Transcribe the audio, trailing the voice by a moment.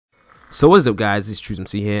So what's up guys, it's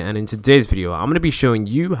Psvita here, and in today's video I'm going to be showing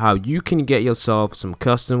you how you can get yourself some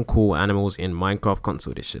custom cool animals in Minecraft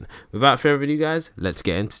console edition. Without further ado guys, let's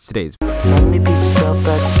get into today's video. So many pieces all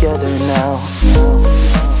back together now.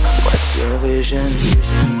 What's your vision?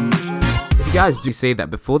 If you guys do say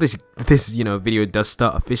that before this video does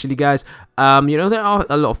start officially guys, there are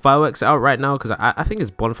a lot of fireworks out right now because I think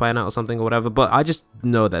it's bonfire night or something or whatever, but I just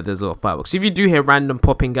know that there's a lot of fireworks. So if you do hear random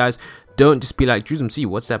popping guys, don't just be like, Psvita,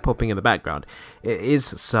 what's that popping in the background? It is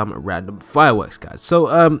some random fireworks guys. So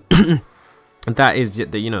that is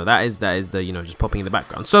the just popping in the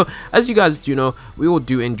background. So as you guys do know, we all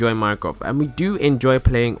do enjoy Minecraft and we do enjoy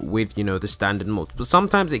playing with the standard mods, but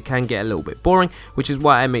sometimes it can get a little bit boring, which is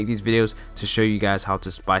why I make these videos to show you guys how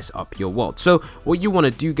to spice up your world. So what you want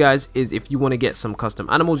to do guys is, if you want to get some custom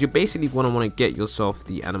animals, you basically want to get yourself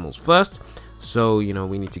the animals first. So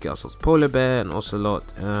we need to get ourselves polar bear and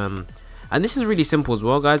ocelot, and this is really simple as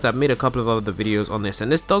well guys. I've made a couple of other videos on this and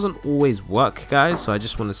this doesn't always work guys, so I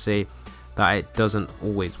just want to say that it doesn't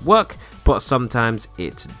always work, but sometimes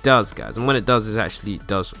it does guys, and when it does, it actually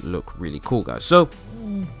does look really cool guys. So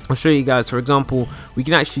I'll show you guys. For example, we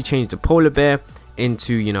can actually change the polar bear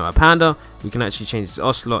into a panda. We can actually change this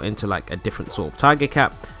ocelot into like a different sort of tiger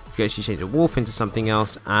cat. We can actually change the wolf into something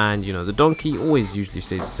else, and the donkey always usually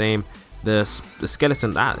stays the same. The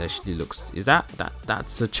skeleton, that actually looks,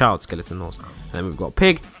 that's a child skeleton horse. And then we've got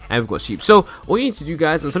pig and we've got sheep. So all you need to do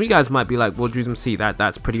guys, and some of you guys might be like, well Psvita,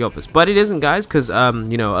 that's pretty obvious, but it isn't guys, because a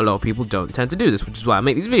lot of people don't tend to do this, which is why I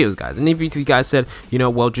make these videos guys. And if you guys said,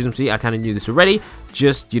 well Psvita, I kind of knew this already,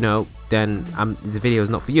 just then the video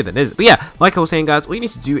is not for you then, is it? But yeah, like I was saying guys, all you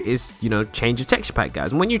need to do is change your texture pack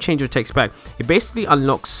guys. And when you change your texture pack, it basically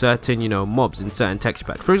unlocks certain mobs in certain texture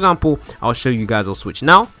packs. For example, I'll show you guys. I'll switch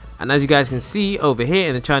now. And as you guys can see over here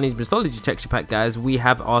in the Chinese mythology texture pack guys, we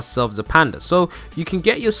have ourselves a panda. So you can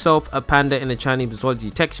get yourself a panda in the Chinese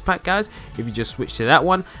mythology texture pack guys if you just switch to that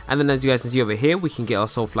one. And then as you guys can see over here, we can get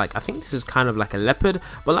ourselves, like, I think this is kind of like a leopard,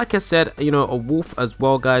 but like I said, a wolf as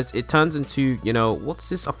well guys. It turns into, what's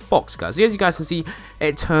this, a fox guys. So as you guys can see,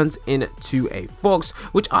 it turns into a fox,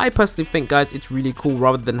 which I personally think guys, it's really cool.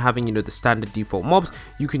 Rather than having the standard default mobs,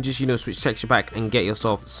 you can just switch texture pack and get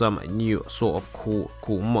yourself some new sort of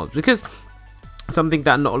cool mobs, because something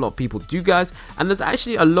that not a lot of people do guys. And there's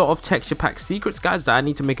actually a lot of texture pack secrets guys that I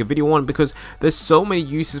need to make a video on, because there's so many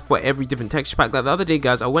uses for every different texture pack. Like the other day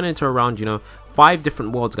guys, I went into around 5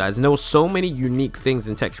 different worlds guys, and there were so many unique things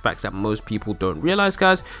in texture packs that most people don't realize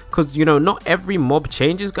guys, because not every mob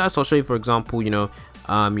changes guys. So I'll show you, for example,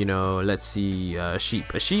 let's see,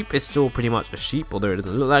 sheep. A sheep is still pretty much a sheep, although it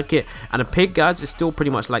doesn't look like it. And a pig guys is still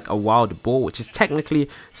pretty much like a wild boar, which is technically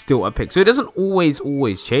still a pig. So it doesn't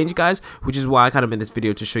always change guys, which is why I kind of made this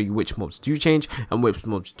video to show you which mobs do change and which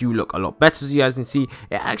mobs do look a lot better. So you guys can see,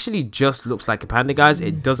 it actually just looks like a panda guys.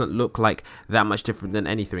 It doesn't look like that much different than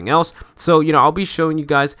anything else. So I'll be showing you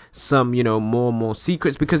guys some more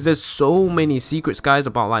secrets, because there's so many secrets guys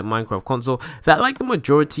about like Minecraft console that like the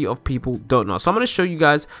majority of people don't know. So I'm going to show you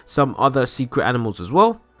guys some other secret animals as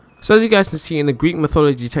well. So as you guys can see in the Greek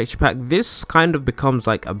mythology texture pack, this kind of becomes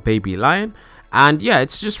like a baby lion, and yeah,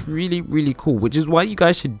 it's just really cool, which is why you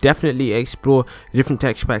guys should definitely explore different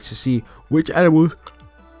texture packs to see which animals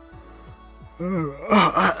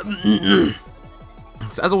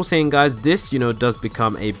So as I was saying guys, this does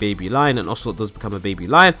become a baby lion, and also does become a baby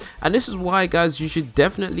lion, and this is why guys, you should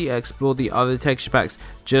definitely explore the other texture packs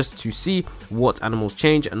just to see what animals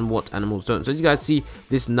change and what animals don't. So as you guys see,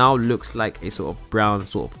 this now looks like a sort of brown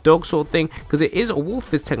sort of dog sort of thing, because it is a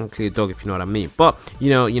wolf, is technically a dog if you know what I mean, but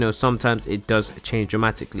sometimes it does change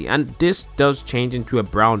dramatically, and this does change into a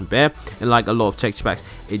brown bear. And like a lot of texture packs,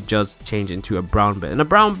 it does change into a brown bear, and a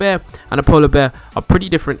brown bear and a polar bear are pretty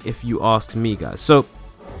different if you ask me guys. So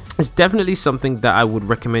it's definitely something that I would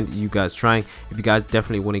recommend you guys trying if you guys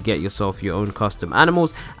definitely want to get yourself your own custom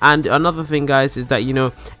animals. And another thing guys is that in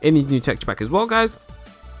the new texture pack as well guys,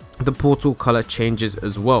 the portal color changes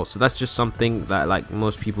as well. So that's just something that like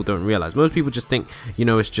most people don't realize. Most people just think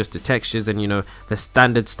it's just the textures, and the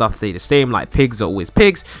standard stuff stay the same, like pigs are always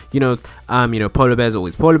pigs, polar bears are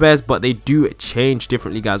always polar bears, but they do change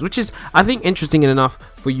differently guys, which is I think interesting enough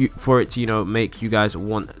for it to make you guys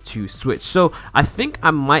want to switch. So I think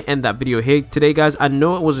I might end that video here today guys. I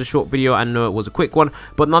know it was a short video, I know it was a quick one,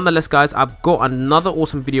 but nonetheless guys, I've got another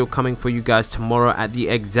awesome video coming for you guys tomorrow at the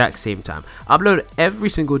exact same time. I upload every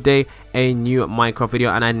single day a new Minecraft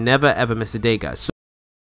video, and I never ever miss a day guys. So